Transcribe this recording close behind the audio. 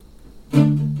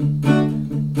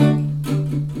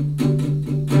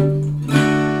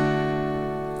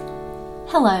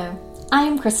Hello, I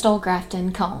am Crystal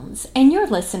Grafton Combs, and you're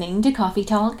listening to Coffee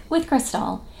Talk with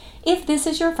Crystal. If this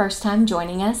is your first time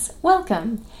joining us,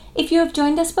 welcome. If you have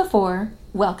joined us before,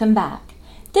 welcome back.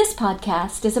 This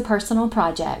podcast is a personal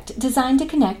project designed to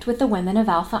connect with the women of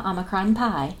Alpha Omicron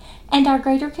Pi and our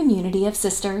greater community of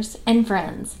sisters and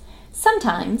friends.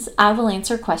 Sometimes I will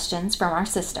answer questions from our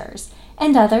sisters,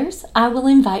 and others I will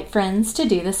invite friends to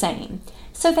do the same.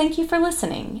 So thank you for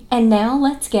listening, and now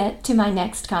let's get to my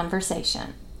next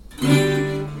conversation.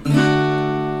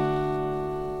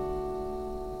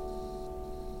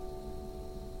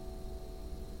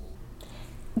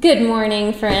 Good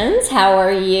morning, friends. How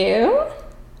are you?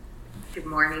 Good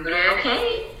morning.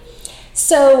 Okay.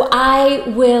 So I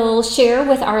will share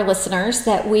with our listeners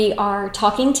that we are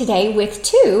talking today with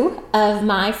two of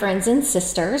my friends and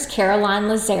sisters, Caroline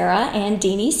Lazzara and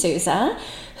Deene Souza,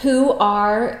 who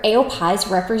are AOPI's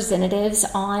representatives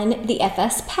on the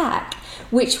FSPAC,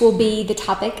 which will be the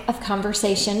topic of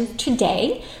conversation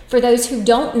today. For those who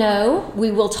don't know, we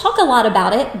will talk a lot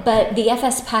about it, but the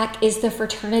FSPAC is the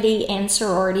Fraternity and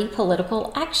Sorority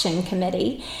Political Action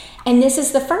Committee. And this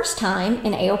is the first time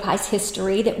in AOPI's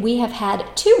history that we have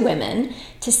had two women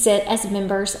to sit as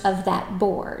members of that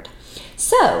board.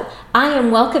 So I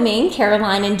am welcoming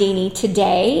Caroline and Deene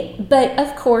today, but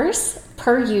of course,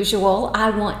 per usual,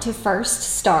 I want to first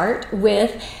start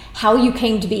with how you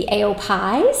came to be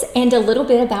AOPIs and a little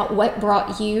bit about what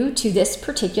brought you to this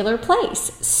particular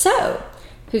place. So,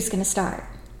 who's going to start?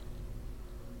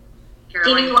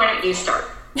 Deene, why don't you start?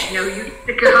 No, you get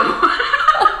to go.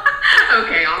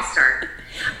 Okay, I'll start.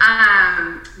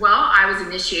 Well, I was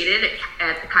initiated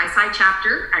at the Chi-Sci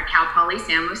chapter at Cal Poly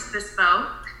San Luis Obispo.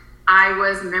 I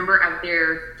was a member of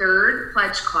their third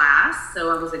pledge class,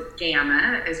 so I was a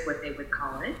gamma, is what they would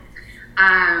call it.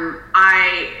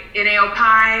 In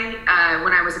AOPI,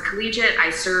 when I was a collegiate, I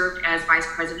served as vice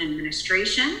president of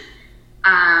administration.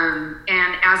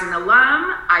 And as an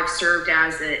alum, I've served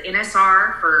as an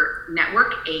NSR for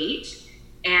Network 8.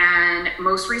 And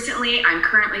most recently, I'm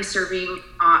currently serving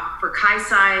for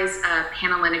Chi-Sci's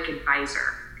Panhellenic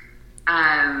advisor.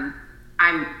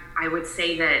 I would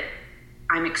say that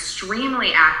I'm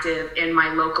extremely active in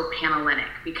my local Panhellenic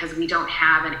because we don't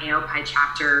have an AOPI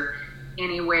chapter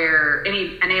anywhere,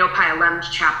 an AOPI alum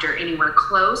chapter anywhere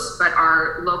close, but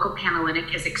our local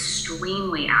Panhellenic is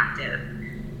extremely active.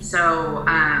 So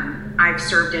I've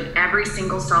served in every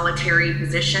single solitary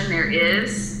position there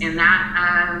is in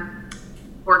that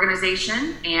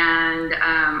organization, and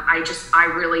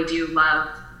I really do love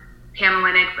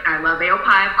Panhellenic. I love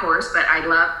AOPI, of course, but I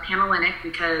love Panhellenic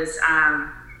because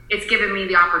it's given me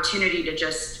the opportunity to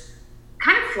just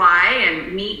kind of fly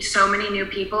and meet so many new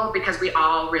people because we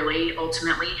all really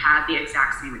ultimately had the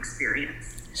exact same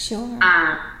experience. Sure.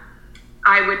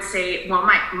 I would say, well,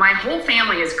 my whole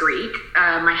family is Greek.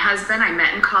 My husband I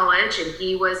met in college, and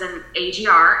he was an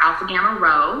AGR, Alpha Gamma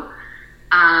Rho.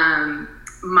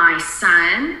 My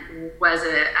son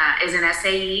is an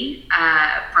SAE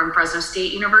from Fresno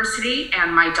State University,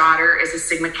 and my daughter is a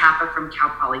Sigma Kappa from Cal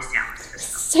Poly San Luis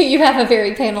Obispo. So you have a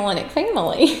very Panhellenic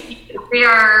family. We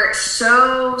are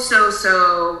so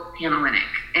Panhellenic,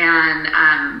 and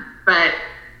but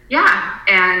yeah,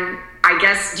 and I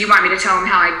guess, do you want me to tell them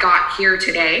how I got here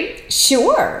today?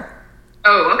 Sure.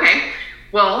 Oh, okay.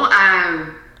 Well,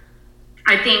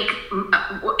 I think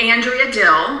Andrea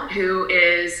Dill, who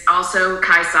is also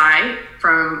Chi-Sci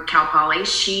from Cal Poly,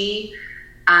 she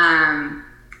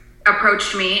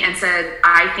approached me and said,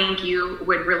 I think you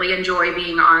would really enjoy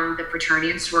being on the Fraternity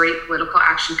and Sorority Political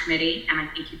Action Committee, and I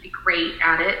think you'd be great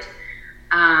at it,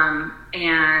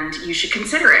 and you should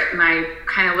consider it. And I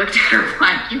kind of looked at her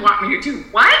like, you want me to do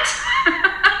what?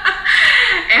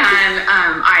 And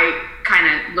I kind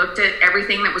of looked at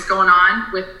everything that was going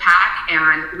on with PAC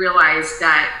and realized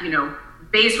that,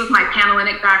 based with my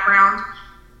Panhellenic background,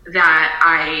 that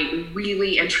I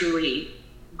really and truly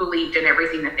believed in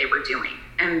everything that they were doing.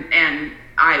 And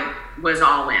I was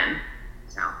all in.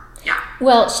 So, yeah.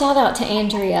 Well, shout out to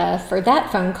Andrea for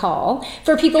that phone call.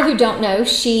 For people who don't know,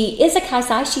 she is a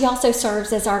Chi-Sci. She also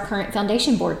serves as our current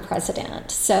foundation board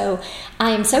president. So I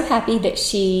am so happy that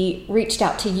she reached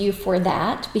out to you for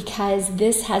that, because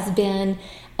this has been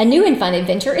a new and fun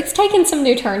adventure. It's taken some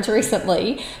new turns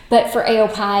recently, but for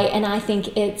AOPI, and I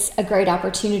think it's a great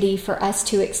opportunity for us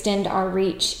to extend our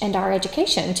reach and our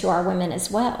education to our women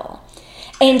as well.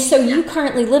 And so you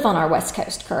currently live on our West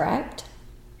Coast, correct?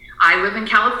 I live in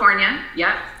California,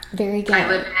 yep. Very good. I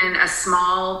live in a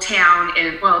small town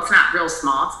well, it's not real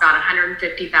small. It's about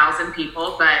 150,000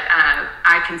 people, but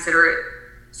I consider it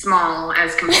small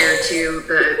as compared to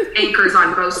the acres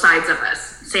on both sides of us.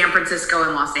 San Francisco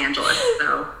and Los Angeles.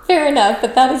 So fair enough,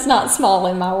 but that is not small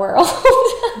in my world. Well,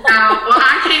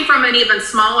 I came from an even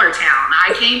smaller town.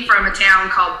 I came from a town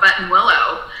called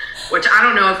Buttonwillow, which I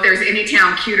don't know if there's any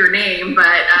town cuter name,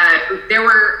 but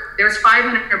there's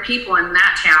 500 people in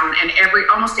that town, and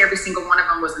almost every single one of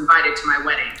them was invited to my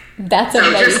wedding. That's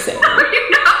amazing. Just so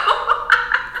you know.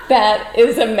 That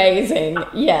is amazing.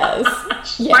 Yes.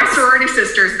 My sorority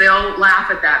sisters, they'll laugh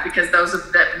at that because those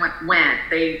that went,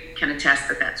 they can attest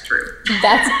that that's true.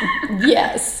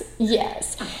 Yes.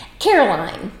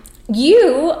 Caroline,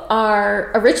 you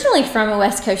are originally from a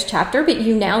West Coast chapter, but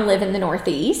you now live in the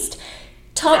Northeast.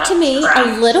 Talk to me a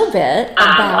little bit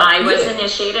about I was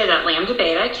initiated at Lambda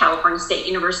Beta, California State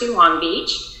University, Long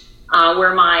Beach,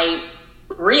 where my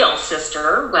real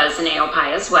sister was an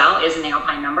AOPI as well, is an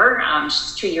AOPI member.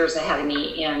 She's 2 years ahead of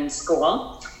me in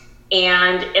school.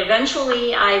 And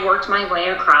eventually I worked my way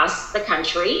across the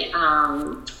country.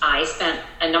 I spent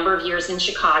a number of years in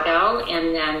Chicago,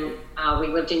 and then we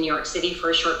lived in New York City for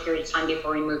a short period of time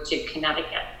before we moved to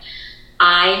Connecticut.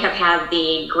 I have had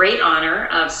the great honor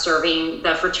of serving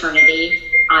the fraternity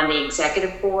on the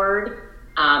executive board,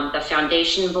 the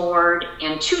foundation board,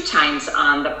 and 2 times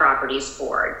on the properties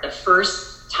board. The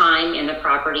first time in the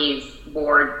properties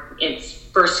board, its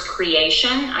first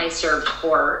creation, I served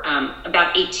for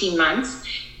about 18 months.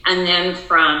 And then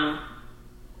from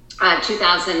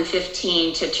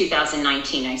 2015 to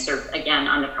 2019, I served again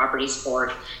on the properties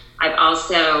board. I've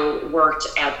also worked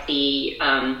at the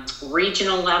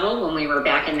regional level when we were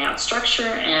back in that structure,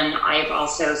 and I've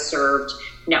also served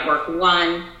Network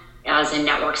One as a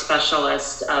network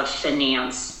specialist of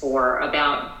finance for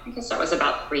about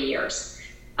 3 years.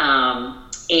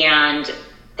 And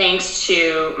thanks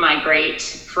to my great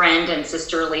friend and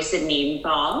sister, Lisa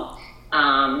Needenthal,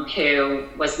 who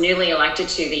was newly elected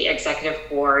to the executive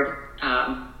board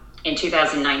in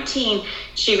 2019,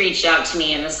 she reached out to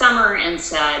me in the summer and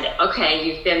said, okay,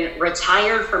 you've been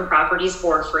retired from properties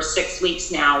board for 6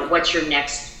 weeks now. What's your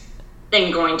next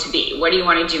thing going to be? What do you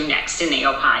want to do next in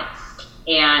AOPI?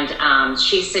 And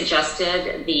she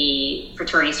suggested the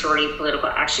Fraternity Sorority Political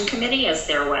Action Committee, as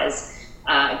there was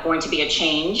going to be a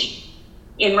change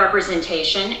in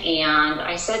representation. And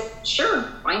I said, sure,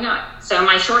 why not? So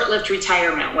my short-lived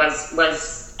retirement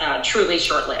was truly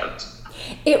short-lived.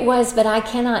 It was, but I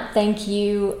cannot thank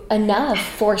you enough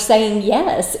for saying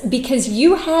yes, because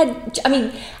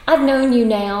I've known you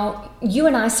now. You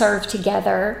and I served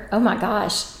together, oh my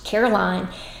gosh, Caroline,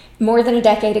 more than a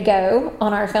decade ago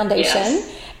on our foundation.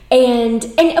 Yes.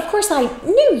 And of course I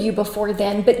knew you before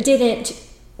then, but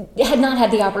had not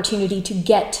had the opportunity to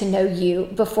get to know you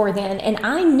before then. And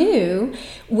I knew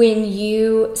when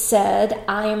you said,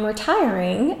 I am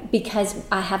retiring because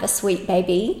I have a sweet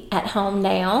baby at home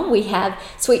now. We have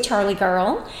sweet Charlie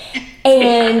girl.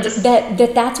 And yes.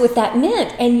 that's what that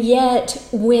meant. And yet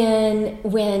when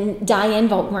Diane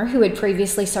Volkmer, who had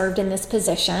previously served in this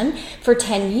position for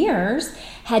 10 years,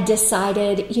 had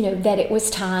decided, that it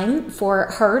was time for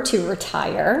her to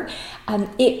retire,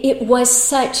 it was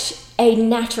such a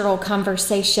natural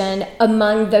conversation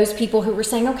among those people who were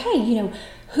saying, okay,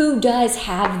 who does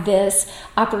have this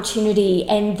opportunity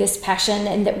and this passion,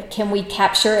 and that can we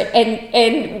capture it?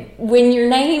 And when your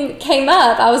name came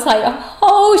up, I was like,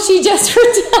 oh, she just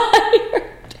retired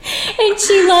and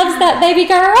she loves that baby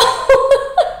girl.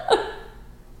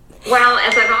 Well,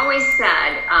 as I've always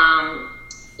said,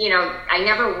 I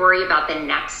never worry about the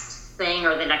next thing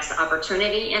or the next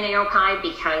opportunity in AOPI,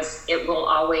 because it will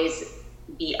always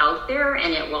be out there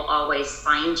and it will always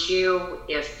find you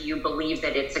if you believe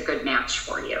that it's a good match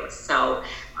for you. So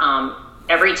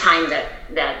every time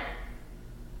that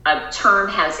a term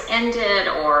has ended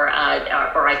or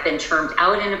I've been termed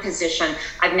out in a position,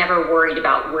 I've never worried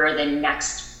about where the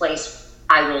next place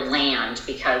I will land,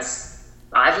 because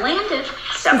I've landed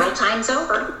several times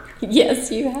over.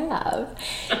 Yes, you have.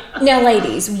 Now,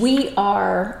 ladies, we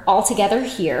are all together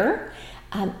here.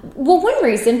 One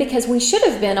reason, because we should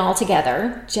have been all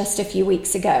together just a few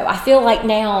weeks ago. I feel like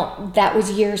now that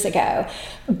was years ago.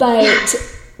 But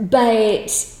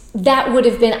that would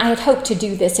have been, I had hoped to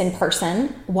do this in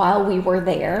person while we were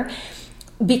there,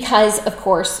 because, of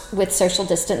course, with social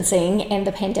distancing and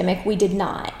the pandemic, we did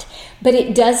not. But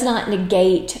it does not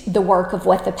negate the work of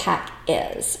what the PAC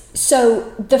is.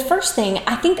 So the first thing,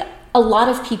 I think a lot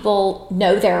of people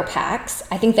know there are PACs.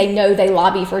 I think they know they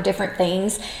lobby for different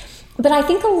things. But I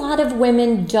think a lot of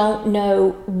women don't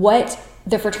know what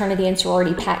the Fraternity and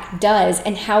Sorority PAC does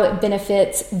and how it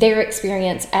benefits their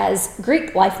experience as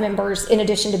Greek life members in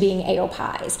addition to being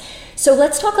AOPIs. So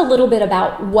let's talk a little bit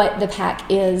about what the PAC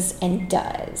is and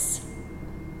does.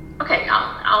 Okay,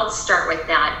 I'll start with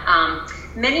that.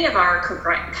 Many of our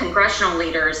congressional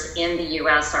leaders in the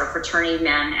U.S. are fraternity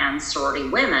men and sorority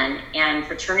women, and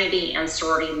fraternity and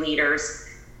sorority leaders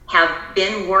have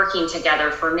been working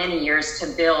together for many years to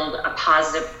build a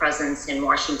positive presence in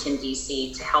Washington,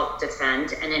 D.C. to help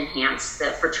defend and enhance the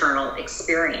fraternal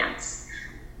experience.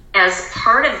 As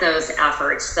part of those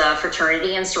efforts, the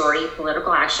Fraternity and Sorority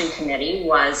Political Action Committee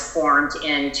was formed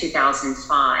in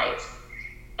 2005.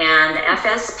 And the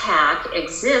FSPAC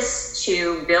exists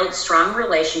to build strong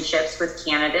relationships with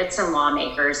candidates and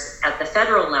lawmakers at the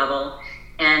federal level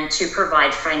and to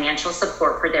provide financial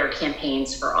support for their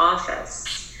campaigns for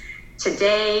office.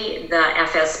 Today, the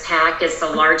FSPAC is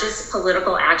the largest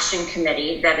political action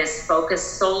committee that is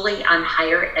focused solely on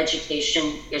higher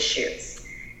education issues.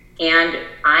 And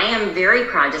I am very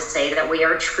proud to say that we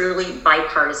are truly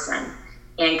bipartisan,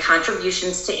 and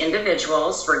contributions to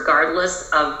individuals, regardless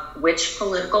of which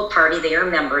political party they are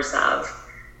members of,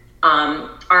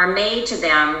 are made to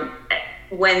them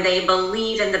when they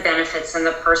believe in the benefits and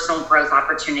the personal growth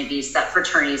opportunities that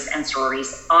fraternities and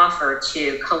sororities offer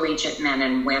to collegiate men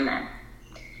and women.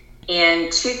 In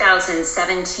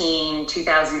 2017,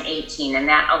 2018, in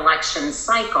that election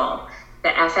cycle, the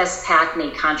FSPAC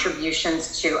made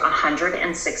contributions to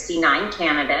 169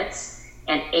 candidates,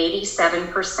 and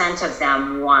 87% of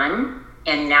them won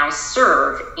and now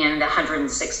serve in the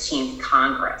 116th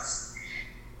Congress.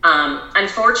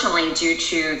 Unfortunately, due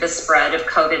to the spread of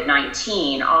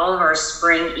COVID-19, all of our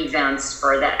spring events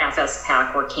for the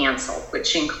FSPAC were canceled,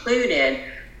 which included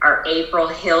our April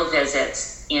Hill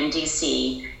visits in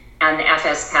DC and the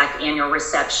FSPAC annual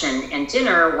reception and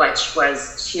dinner, which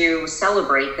was to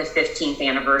celebrate the 15th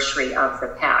anniversary of the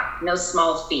PAC. No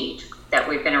small feat that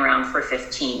we've been around for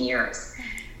 15 years.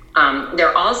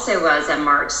 There also was a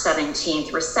March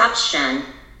 17th reception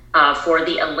for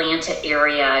the Atlanta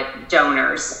area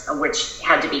donors, which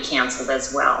had to be canceled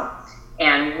as well.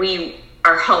 And we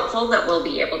are hopeful that we'll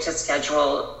be able to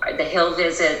schedule the Hill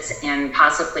visits and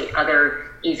possibly other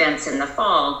events in the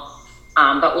fall,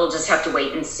 but we'll just have to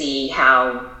wait and see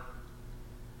how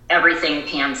everything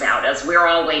pans out. As we're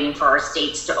all waiting for our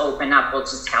states to open up, we'll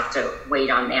just have to wait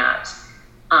on that.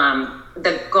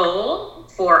 The goal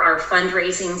for our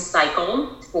fundraising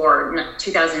cycle for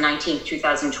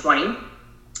 2019-2020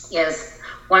 is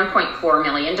 $1.4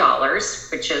 million,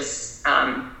 which is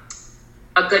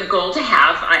a good goal to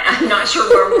have. I'm not sure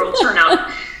where we'll turn out,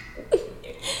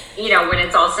 when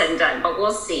it's all said and done, but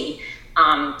we'll see.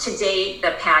 To date,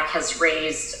 the PAC has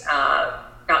raised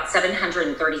about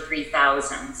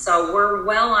 $733,000. So we're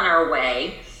well on our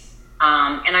way.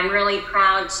 And I'm really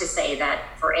proud to say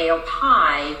that for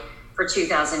AOPI, for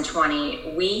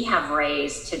 2020, we have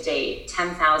raised to date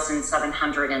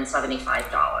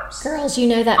 $10,775. Girls,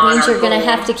 that means you're going to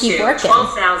have to keep working.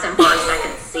 12,000 for our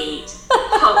second seat.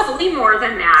 Hopefully more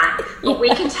than that. But we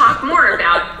can talk more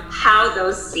about how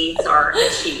those seats are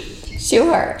achieved.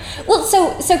 Sure. Well,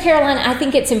 so Caroline, I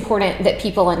think it's important that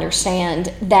people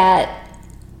understand that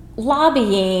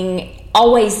lobbying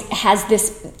always has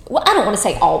this, well, I don't want to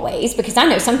say always, because I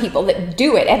know some people that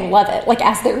do it and love it, like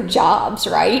as their jobs,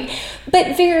 right?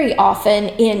 But very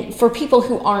often for people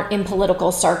who aren't in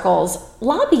political circles,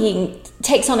 lobbying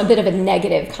takes on a bit of a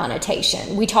negative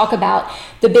connotation. We talk about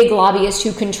the big lobbyists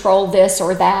who control this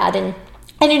or that. And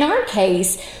in our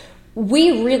case,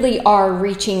 we really are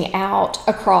reaching out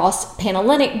across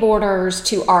Panhellenic borders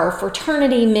to our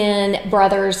fraternity men,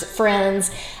 brothers,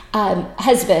 friends,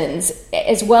 husbands,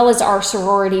 as well as our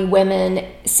sorority women,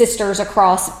 sisters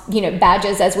across,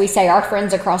 badges, as we say, our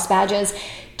friends across badges,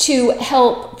 to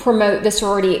help promote the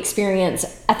sorority experience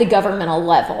at the governmental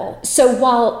level. So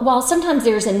while sometimes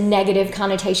there's a negative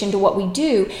connotation to what we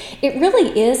do, it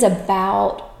really is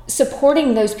about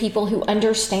supporting those people who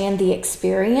understand the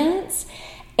experience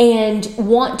and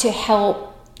want to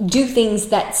help do things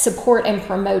that support and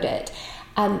promote it.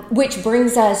 Which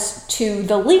brings us to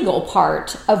the legal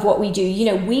part of what we do.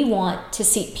 We want to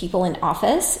seat people in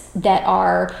office that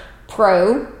are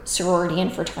pro sorority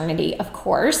and fraternity, of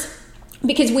course,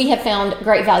 because we have found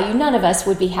great value. None of us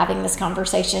would be having this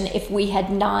conversation if we had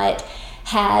not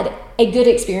had a good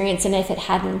experience and if it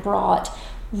hadn't brought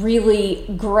really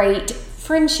great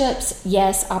friendships,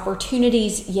 yes,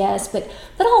 opportunities, yes, but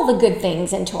all the good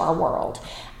things into our world.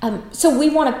 So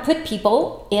we want to put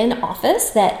people in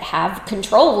office that have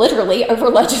control, literally, over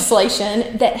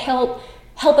legislation that help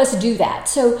us do that.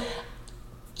 So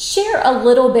share a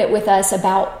little bit with us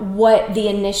about what the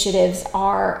initiatives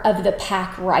are of the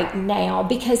PAC right now,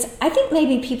 because I think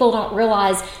maybe people don't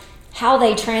realize how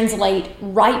they translate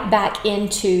right back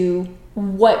into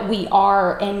what we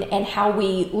are and how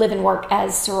we live and work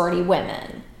as sorority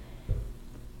women.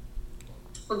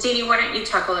 Well, Deene, why don't you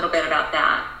talk a little bit about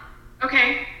that?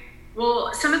 Okay.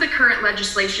 Well, some of the current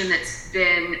legislation that's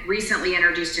been recently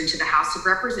introduced into the House of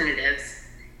Representatives,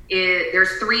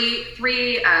 there's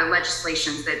three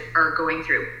legislations that are going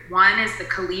through. One is the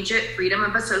Collegiate Freedom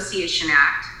of Association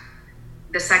Act.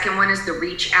 The second one is the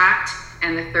REACH Act.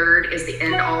 And the third is the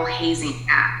End All Hazing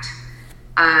Act.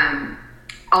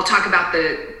 I'll talk about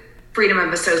the Freedom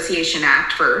of Association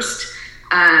Act first.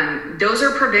 Those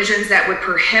are provisions that would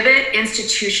prohibit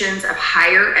institutions of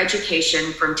higher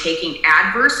education from taking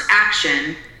adverse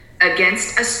action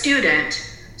against a student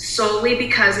solely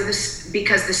because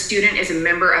the student is a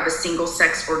member of a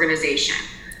single-sex organization.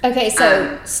 Okay,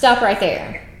 so stop right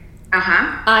there.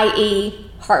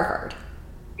 I.e. Harvard.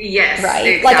 Yes. Right.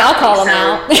 Exactly. Like, I'll call them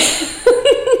out.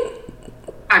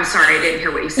 I'm sorry, I didn't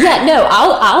hear what you said. Yeah, no,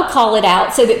 I'll call it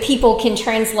out so that people can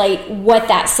translate what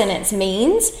that sentence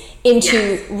means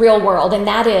into real world. And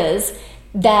that is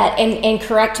that, and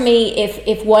correct me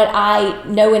if what I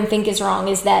know and think is wrong,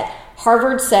 is that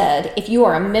Harvard said if you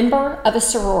are a member of a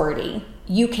sorority,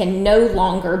 you can no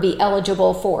longer be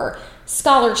eligible for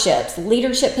scholarships,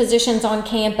 leadership positions on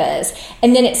campus,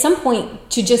 and then at some point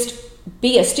to just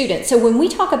be a student. So when we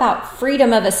talk about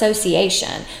freedom of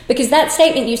association, because that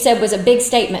statement you said was a big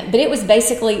statement, but it was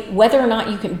basically whether or not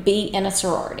you can be in a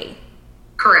sorority.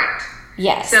 Correct.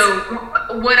 Yes. So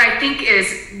what I think is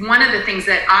one of the things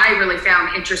that I really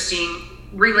found interesting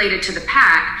related to the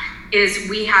PAC is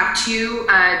we have two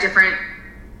different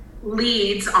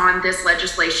leads on this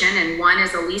legislation, and one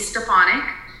is Elise Stefanik,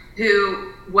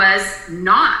 who was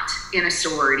not in a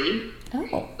sorority.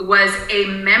 Was a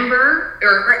member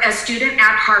or a student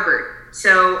at Harvard.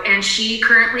 So, and she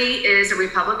currently is a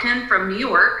Republican from New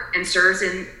York and serves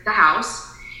in the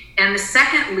House. And the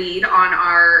second lead on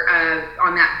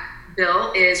on that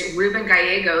bill is Ruben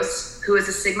Gallegos, who is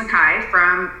a Sigma Chi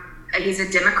he's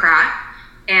a Democrat,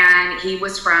 and he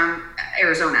was from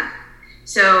Arizona.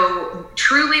 So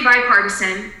truly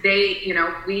bipartisan.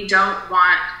 We don't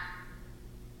want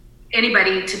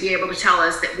anybody to be able to tell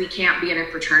us that we can't be in a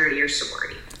fraternity or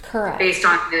sorority. Correct. Based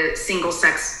on the single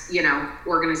sex,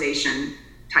 organization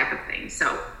type of thing.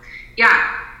 So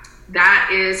yeah, that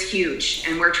is huge.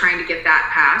 And we're trying to get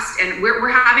that passed. And we're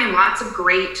having lots of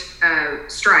great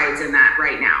strides in that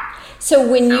right now. So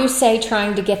when you say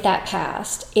trying to get that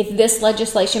passed, if this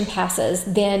legislation passes,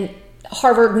 then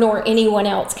Harvard nor anyone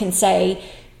else can say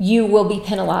you will be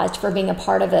penalized for being a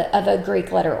part of a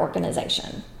Greek letter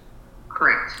organization.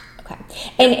 Correct. Okay.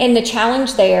 And the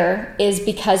challenge there is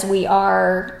because we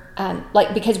are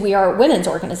because we are women's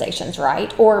organizations,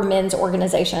 right? Or men's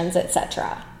organizations,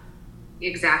 etc.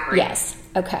 Exactly. Yes.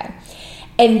 Okay.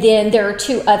 And then there are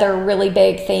two other really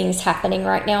big things happening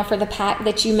right now for the PAC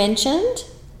that you mentioned.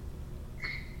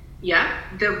 Yeah,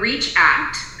 the REACH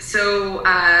Act. So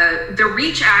the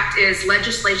REACH Act is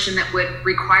legislation that would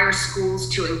require schools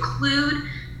to include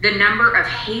the number of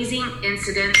hazing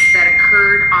incidents that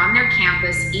occurred on their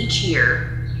campus each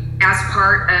year as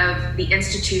part of the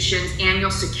institution's annual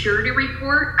security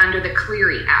report under the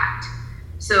Clery Act.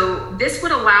 So this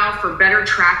would allow for better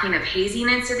tracking of hazing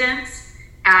incidents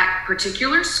at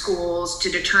particular schools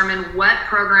to determine what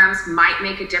programs might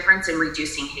make a difference in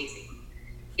reducing hazing.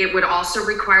 It would also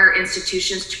require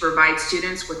institutions to provide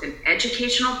students with an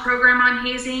educational program on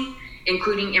hazing,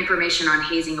 including information on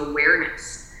hazing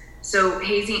awareness. So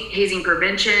hazing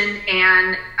prevention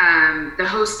and the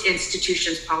host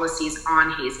institution's policies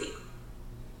on hazing.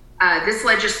 This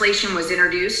legislation was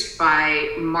introduced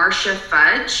by Marcia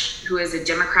Fudge, who is a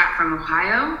Democrat from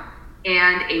Ohio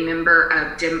and a member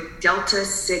of Delta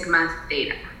Sigma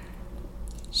Theta.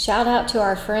 Shout out to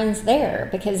our friends there,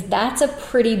 because that's a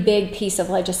pretty big piece of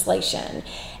legislation.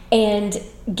 And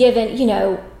given,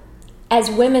 as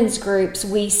women's groups,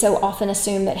 we so often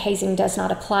assume that hazing does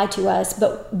not apply to us,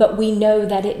 but we know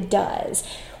that it does.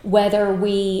 Whether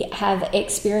we have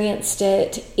experienced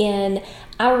it in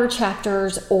our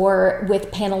chapters or with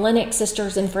Panhellenic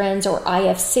Sisters and Friends or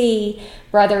IFC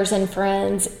Brothers and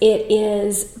Friends, it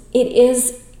is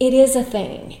a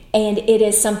thing, and it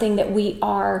is something that we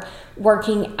are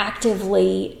working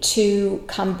actively to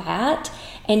combat.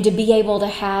 And to be able to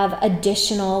have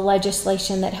additional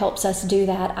legislation that helps us do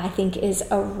that, I think is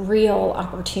a real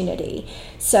opportunity.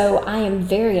 So I am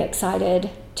very excited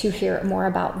to hear more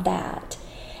about that.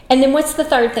 And then what's the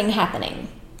third thing happening?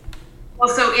 Well,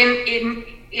 so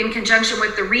in conjunction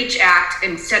with the REACH Act,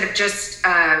 instead of just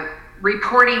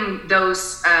reporting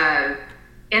those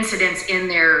incidents in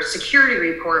their security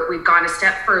report, we've gone a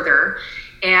step further.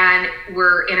 And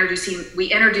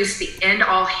we introduced the End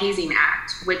All Hazing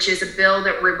Act, which is a bill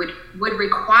that would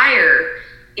require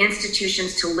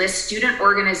institutions to list student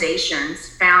organizations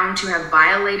found to have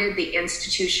violated the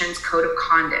institution's code of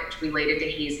conduct related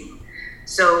to hazing.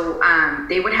 So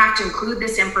they would have to include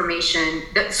this information,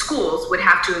 that schools would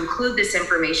have to include this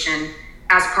information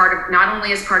as part of, not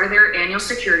only as part of their annual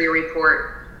security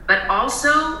report, but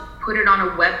also put it on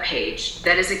a web page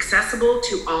that is accessible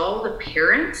to all the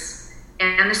parents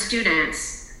and the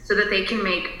students so that they can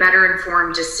make better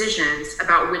informed decisions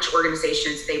about which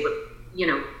organizations they would,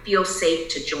 feel safe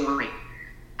to join.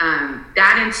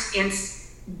 That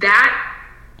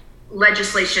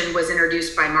legislation was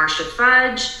introduced by Marcia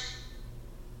Fudge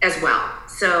as well.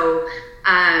 So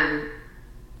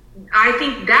I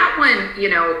think that one,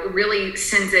 really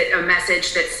sends it a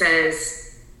message that says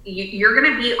you're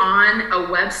going to be on a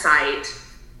website.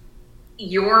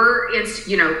 You're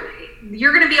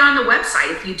going to be on the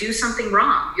website if you do something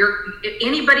wrong.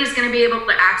 Anybody's going to be able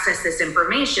to access this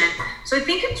information. So I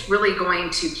think it's really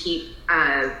going to keep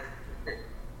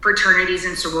fraternities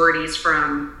and sororities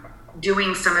from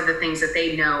doing some of the things that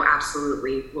they know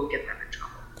absolutely will get them in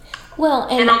trouble. Well,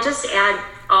 and I'll just add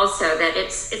also that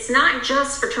it's not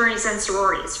just fraternities and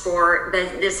sororities for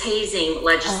this hazing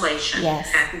legislation. Yes.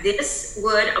 This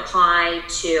would apply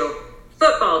to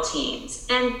football teams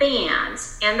and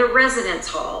bands and the residence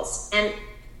halls and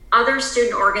other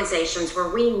student organizations where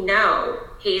we know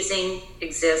hazing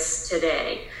exists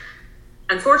today.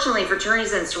 Unfortunately,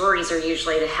 fraternities and sororities are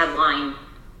usually the headline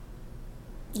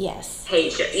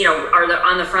pages, are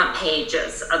on the front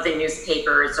pages of the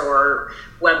newspapers or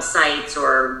websites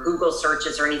or Google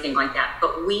searches or anything like that.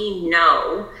 But we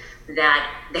know that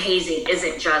the hazing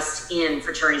isn't just in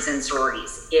fraternities and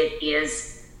sororities. It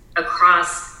is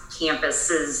across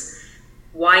campuses,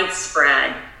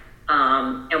 widespread,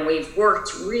 and we've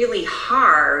worked really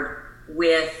hard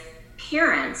with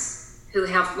parents who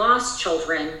have lost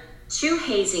children to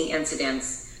hazing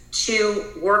incidents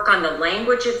to work on the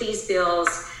language of these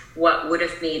bills, what would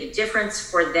have made a difference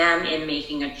for them in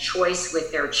making a choice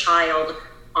with their child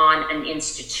on an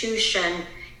institution.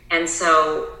 And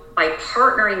so by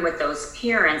partnering with those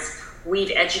parents,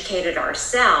 we've educated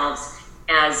ourselves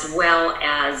as well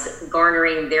as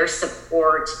garnering their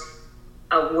support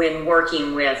when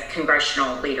working with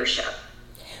congressional leadership.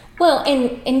 Well,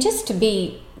 and just to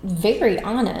be very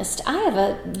honest, I have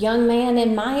a young man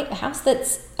in my house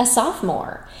that's a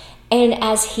sophomore. And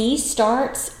as he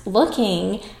starts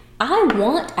looking, I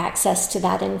want access to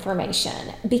that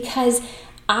information because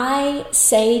I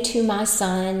say to my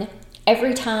son,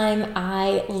 every time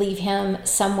I leave him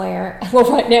somewhere,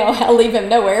 well, right now I'll leave him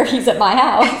nowhere. He's at my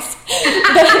house.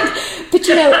 but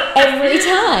every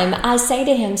time I say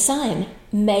to him, son,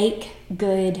 make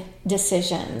good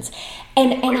decisions.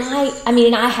 And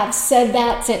I have said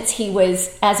that since he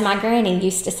was, as my granny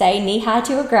used to say, knee high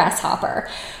to a grasshopper.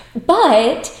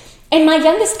 And my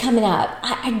youngest coming up,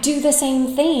 I do the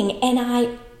same thing. And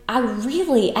I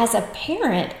really, as a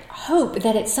parent, hope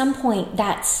that at some point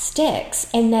that sticks,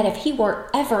 and that if he were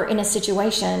ever in a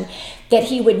situation that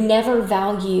he would never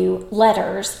value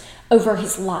letters over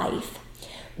his life.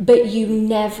 But you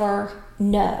never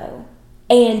know.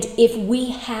 And if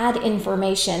we had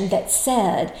information that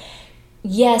said,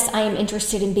 yes, I am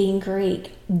interested in being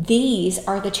Greek, these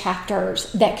are the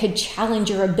chapters that could challenge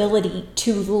your ability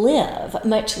to live,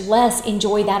 much less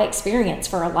enjoy that experience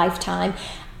for a lifetime,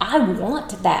 I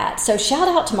want that. So shout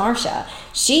out to Marcia.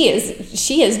 She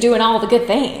is doing all the good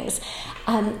things.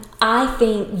 I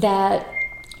think that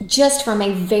just from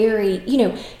a very,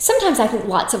 sometimes I think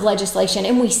lots of legislation,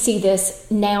 and we see this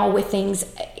now with things,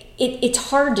 it's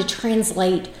hard to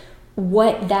translate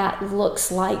what that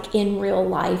looks like in real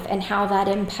life and how that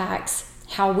impacts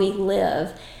how we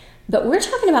live. But we're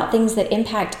talking about things that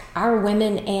impact our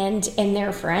women and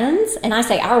their friends. And I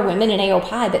say our women in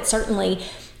AOPI, but certainly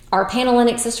our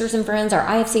Panhellenic sisters and friends, our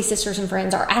IFC sisters and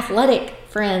friends, our athletic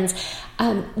friends,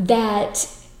 that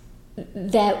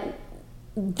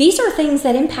these are things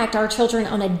that impact our children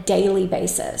on a daily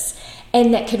basis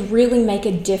and that could really make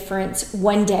a difference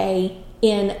one day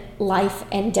in life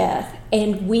and death.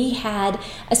 And we had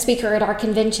a speaker at our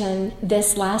convention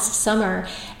this last summer,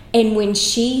 and when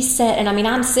she said, and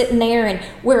I'm sitting there and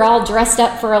we're all dressed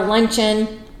up for a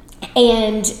luncheon,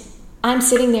 and I'm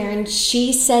sitting there and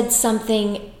she said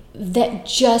something that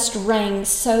just rang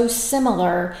so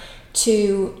similar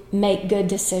to make good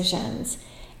decisions.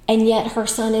 And yet her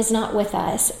son is not with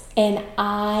us. And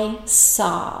I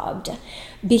sobbed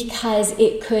because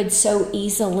it could so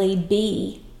easily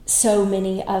be so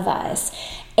many of us.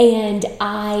 And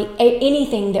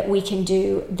anything that we can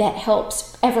do that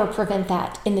helps ever prevent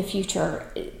that in the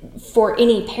future for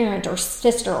any parent or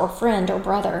sister or friend or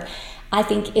brother, I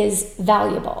think is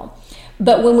valuable.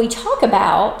 But when we talk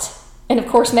about, and of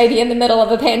course maybe in the middle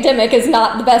of a pandemic is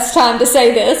not the best time to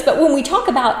say this, but when we talk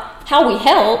about how we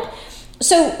help,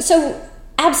 so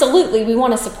absolutely we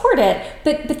want to support it,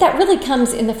 but that really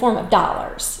comes in the form of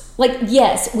dollars. Like,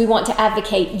 yes, we want to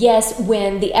advocate. Yes,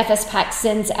 when the FSPAC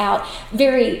sends out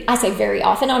very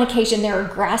often, on occasion, there are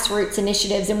grassroots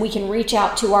initiatives, and we can reach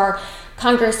out to our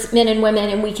congressmen and women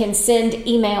and we can send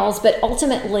emails, but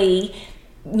ultimately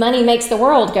money makes the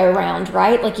world go round,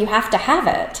 right? Like, you have to have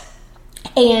it.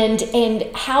 And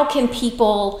how can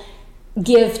people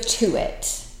give to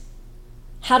it?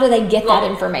 How do they get that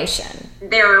information?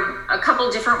 There are a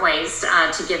couple different ways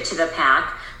to give to the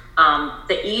PAC.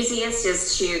 The easiest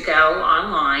is to go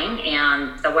online,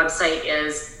 and the website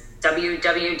is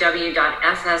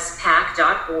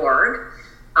www.fspac.org,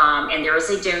 and there is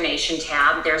a donation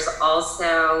tab. There's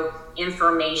also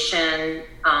information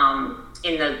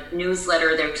in the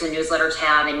newsletter. There's a newsletter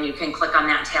tab, and you can click on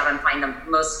that tab and find the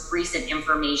most recent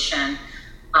information.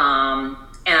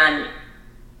 And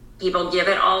people give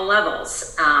at all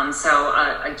levels. So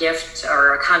a gift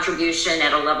or a contribution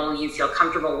at a level you feel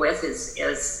comfortable with is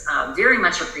very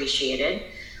much appreciated.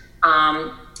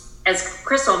 As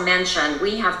Crystal mentioned,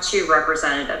 we have 2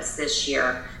 representatives this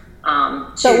year.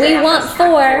 So we want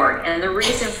 4. And the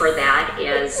reason for that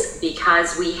is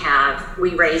because we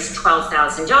raised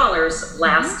 $12,000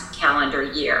 last calendar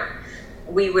year.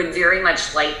 We would very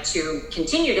much like to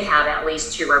continue to have at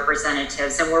least 2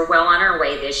 representatives, and we're well on our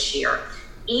way this year.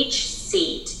 Each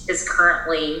seat is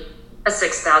currently a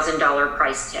 $6,000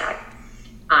 price tag.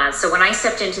 So when I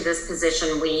stepped into this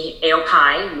position,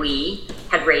 AOPI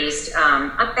had raised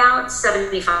about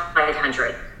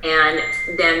 $7,500. And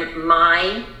then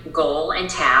my goal and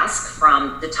task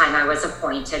from the time I was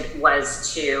appointed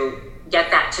was to get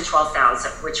that to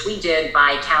 $12,000, which we did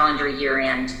by calendar year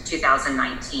end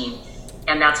 2019.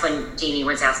 And that's when Deene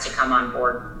was asked to come on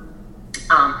board.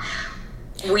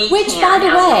 Which, by the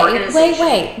way,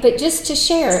 wait, but just to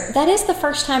share, that is the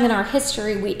first time in our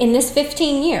history, in this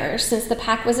 15 years since the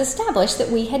PAC was established, that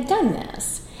we had done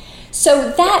this.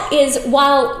 So that is,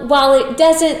 while it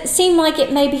doesn't seem like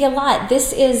it may be a lot,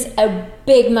 this is a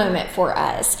big moment for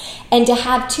us. And to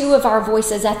have 2 of our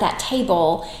voices at that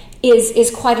table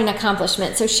is quite an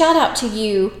accomplishment. So shout out to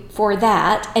you for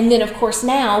that. And then, of course,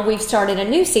 now we've started a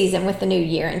new season with the new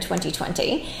year in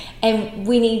 2020. And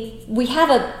we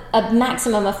have a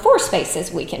maximum of 4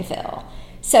 spaces we can fill.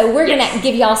 So we're going to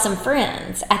give y'all some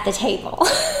friends at the table.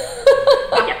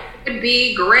 Yeah, it would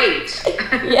be great.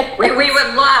 Yeah. We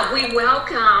would love to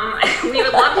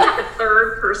have a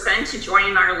 3rd person to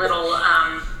join our little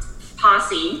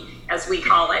posse, as we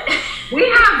call it.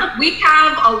 We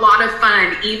have a lot of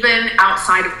fun, even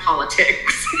outside of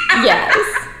politics. Yes.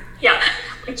 Yeah.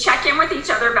 We check in with each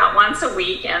other about once a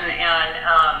week and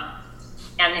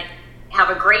have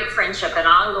a great friendship. And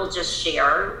I will just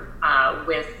share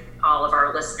with all of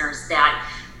our listeners that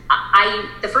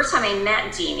the first time I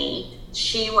met Deene,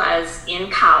 she was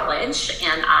in college,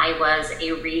 and I was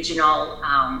a regional,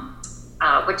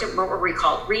 what were we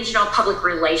called? Regional Public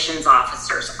Relations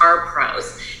Officers,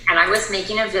 RPROs. And I was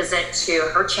making a visit to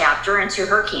her chapter and to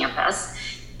her campus.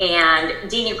 And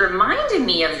Deene reminded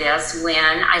me of this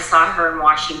when I saw her in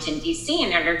Washington, D.C.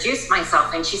 and introduced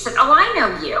myself. And she said, "Oh, I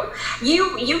know you.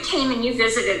 You came and you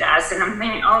visited us." And I'm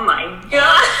thinking, oh my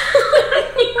God,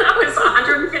 that was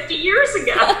 150 years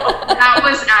ago. That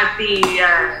was at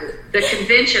the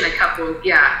convention a couple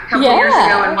years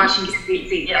ago in Washington,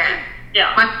 D.C. Yeah.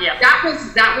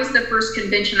 That was the first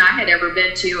convention I had ever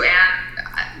been to,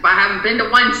 and I haven't been to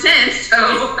one since.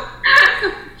 So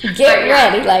get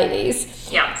ready, ladies.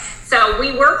 Yeah. So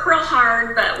we work real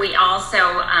hard, but we also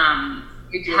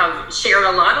have shared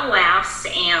a lot of laughs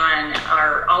and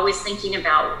are always thinking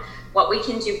about what we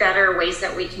can do better, ways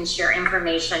that we can share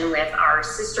information with our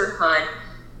sisterhood.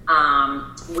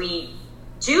 We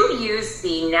do use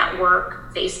the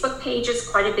network Facebook pages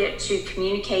quite a bit to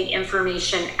communicate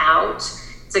information out.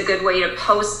 It's a good way to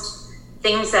post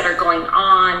things that are going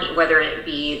on, whether it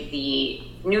be the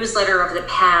newsletter of the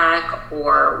PAC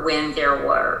or when there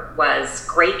was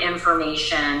great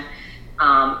information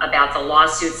about the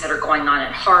lawsuits that are going on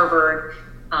at Harvard,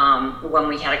 when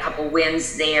we had a couple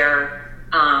wins there.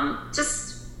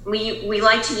 We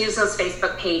like to use those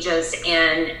Facebook pages,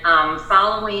 and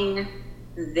following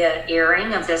the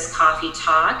airing of this coffee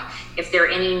talk, if there are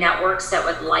any networks that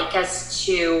would like us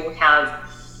to have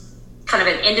kind of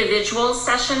an individual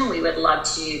session, we would love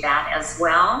to do that as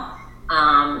well.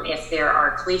 If there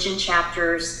are collegiate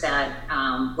chapters that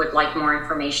would like more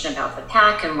information about the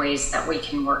PAC and ways that we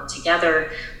can work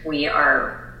together, we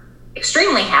are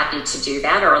extremely happy to do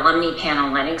that, or alumni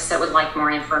panelitics that would like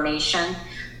more information.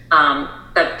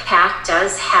 The PAC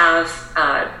does have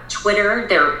Twitter.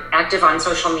 They're active on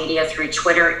social media through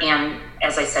Twitter and,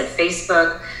 as I said,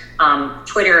 Facebook.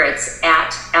 Twitter, it's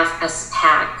at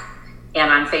FSPAC. And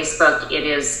on Facebook, it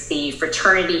is the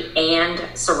Fraternity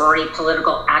and Sorority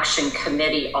Political Action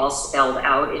Committee, all spelled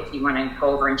out. If you want to go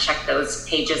over and check those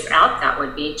pages out, that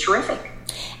would be terrific.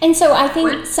 And so I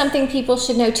think something people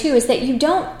should know too is that you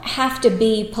don't have to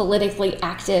be politically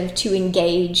active to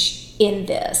engage in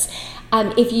this.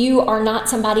 If you are not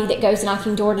somebody that goes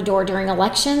knocking door to door during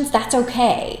elections, that's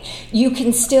okay. You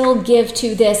can still give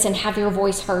to this and have your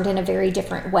voice heard in a very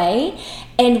different way.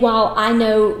 And while I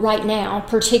know right now,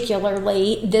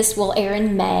 particularly, this will air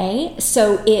in May,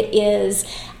 so it is,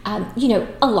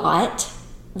 a lot.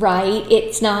 Right?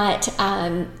 It's not,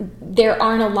 there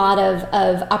aren't a lot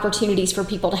of opportunities for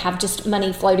people to have just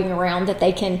money floating around that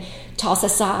they can toss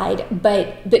aside.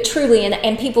 But truly,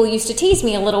 and people used to tease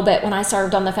me a little bit when I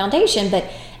served on the foundation,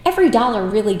 but every dollar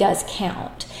really does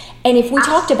count. And if we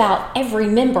talked about every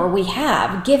member we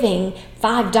have giving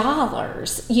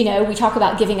 $5, we talk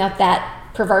about giving up that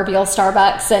proverbial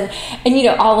Starbucks and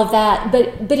all of that,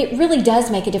 but it really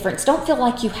does make a difference. Don't feel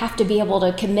like you have to be able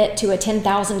to commit to a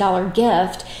 $10,000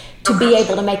 gift to be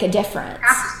able to make a difference.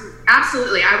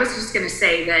 Absolutely. I was just going to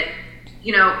say that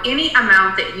any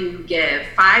amount that you give,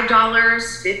 $5,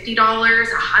 $50,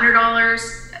 $100,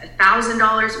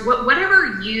 $1,000,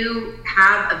 whatever you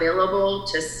have available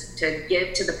to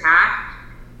give to the PAC,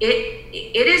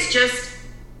 it is just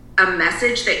a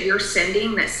message that you're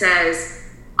sending that says,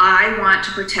 I want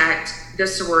to protect the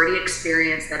sorority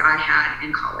experience that I had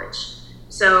in college.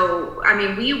 So,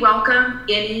 we welcome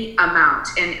any amount.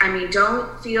 And,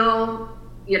 don't feel,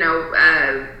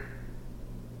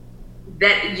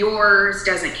 that yours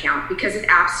doesn't count, because it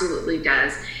absolutely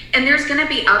does. And there's going to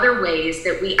be other ways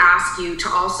that we ask you to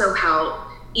also help,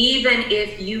 even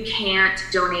if you can't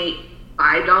donate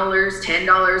 $5, $10,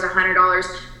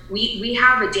 $100. We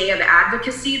have a day of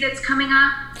advocacy that's coming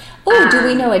up. Oh, do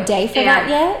we know a day for that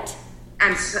yet?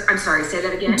 I'm sorry, say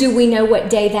that again. Do we know what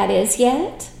day that is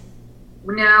yet?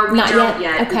 No, we don't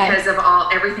yet okay. Because of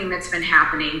everything that's been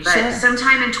happening. But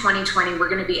sometime in 2020, we're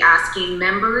going to be asking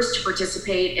members to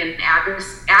participate in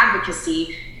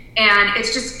advocacy. And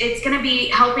it's going to be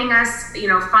helping us,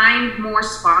 find more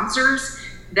sponsors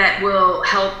that will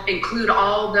help include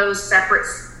all those separate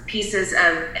pieces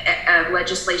of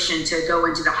legislation to go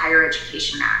into the Higher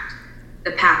Education Act,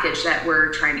 the package that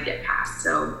we're trying to get passed.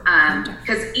 So,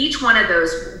 because each one of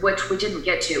those, which we didn't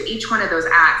get to, each one of those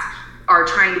acts are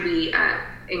trying to be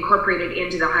incorporated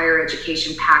into the higher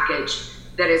education package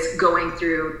that is going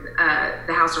through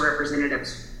the House of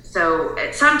Representatives. So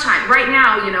at some time, right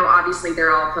now, obviously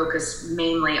they're all focused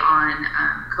mainly on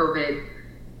COVID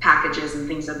packages and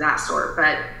things of that sort,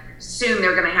 but soon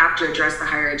they're going to have to address the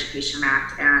Higher Education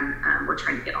Act, and we're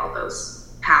trying to get all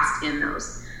those passed in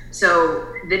those.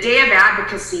 So the day of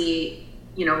advocacy,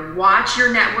 watch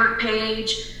your network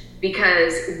page,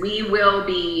 because we will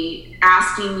be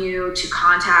asking you to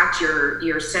contact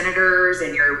your senators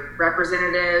and your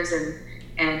representatives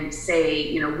and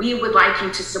say, we would like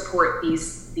you to support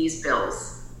these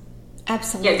bills.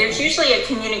 Absolutely. Yeah, there's usually a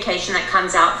communication that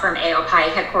comes out from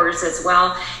AOPI headquarters as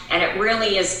well, and it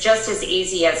really is just as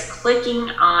easy as clicking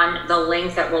on the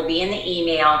link that will be in the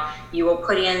email. You will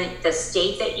put in the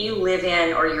state that you live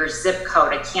in or your zip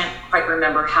code. I can't quite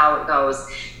remember how it goes.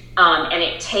 And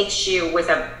it takes you with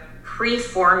a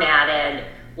pre-formatted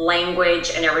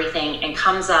language and everything, and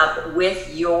comes up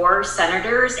with your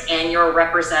senators and your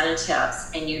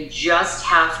representatives. And you just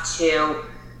have to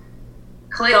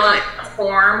click on a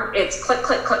form. It's click,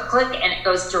 click, click, click, and it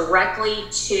goes directly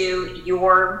to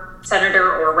your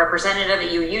senator or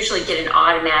representative. You usually get an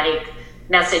automatic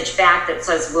message back that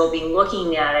says we'll be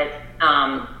looking at it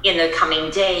in the coming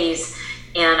days.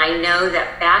 And I know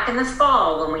that back in the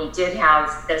fall, when we did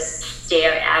have this day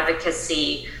of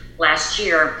advocacy last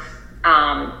year,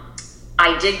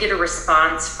 I did get a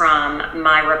response from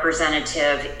my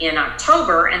representative in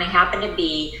October, and it happened to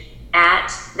be at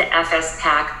the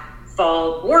FSPAC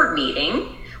fall board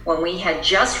meeting when we had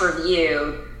just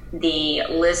reviewed the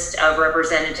list of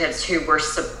representatives who were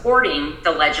supporting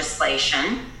the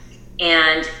legislation.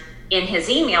 And in his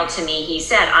email to me, he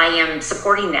said, I am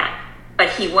supporting that, but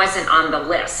he wasn't on the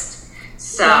list.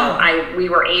 So we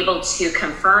were able to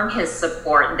confirm his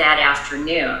support that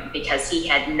afternoon, because he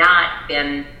had not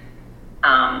been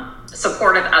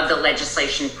supportive of the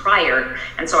legislation prior.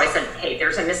 And so I said, hey,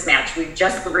 there's a mismatch. We've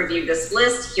just reviewed this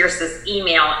list. Here's this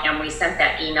email. And we sent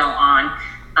that email on,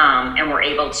 and we're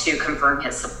able to confirm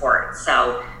his support.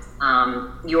 So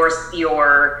your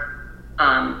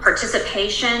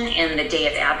participation in the Day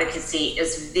of Advocacy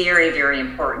is very, very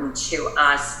important to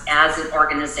us as an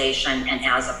organization and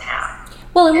as a PAC.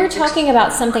 Well, and we're talking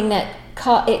about something that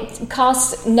it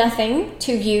costs nothing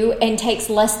to you and takes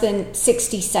less than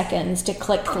 60 seconds to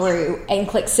click through and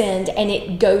click send, and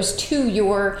it goes to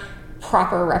your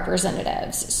proper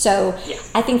representatives. So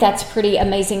yes. I think that's pretty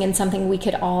amazing and something we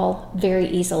could all very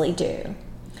easily do.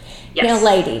 Yes. Now,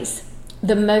 ladies,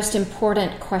 the most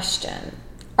important question: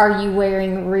 are you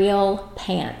wearing real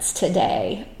pants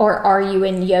today, or are you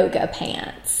in yoga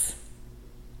pants?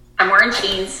 I'm wearing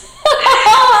jeans.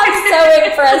 I'm so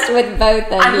impressed with both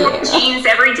of you. I wear jeans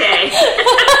every day.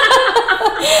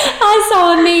 I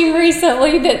saw a meme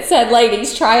recently that said,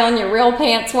 ladies, try on your real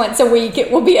pants once a week.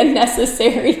 It will be a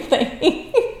necessary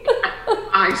thing.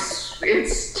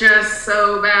 It's just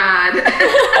so bad.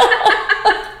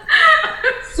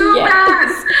 So yes.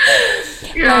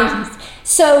 bad. Yeah. Ladies.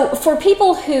 So for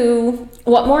people who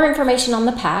want more information on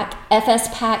the PAC,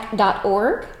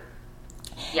 FSPAC.org.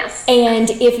 Yes. And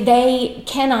if they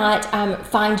cannot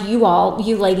find you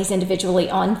ladies individually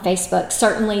on Facebook,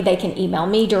 certainly they can email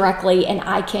me directly and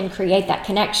I can create that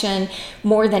connection.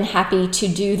 More than happy to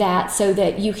do that so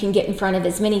that you can get in front of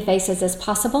as many faces as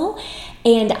possible.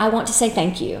 And I want to say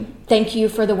thank you. Thank you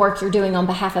for the work you're doing on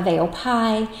behalf of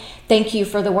AOPI. Thank you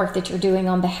for the work that you're doing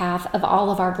on behalf of all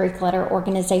of our Greek letter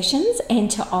organizations. And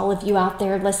to all of you out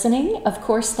there listening, of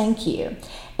course, thank you.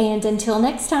 And until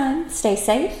next time, stay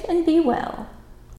safe and be well.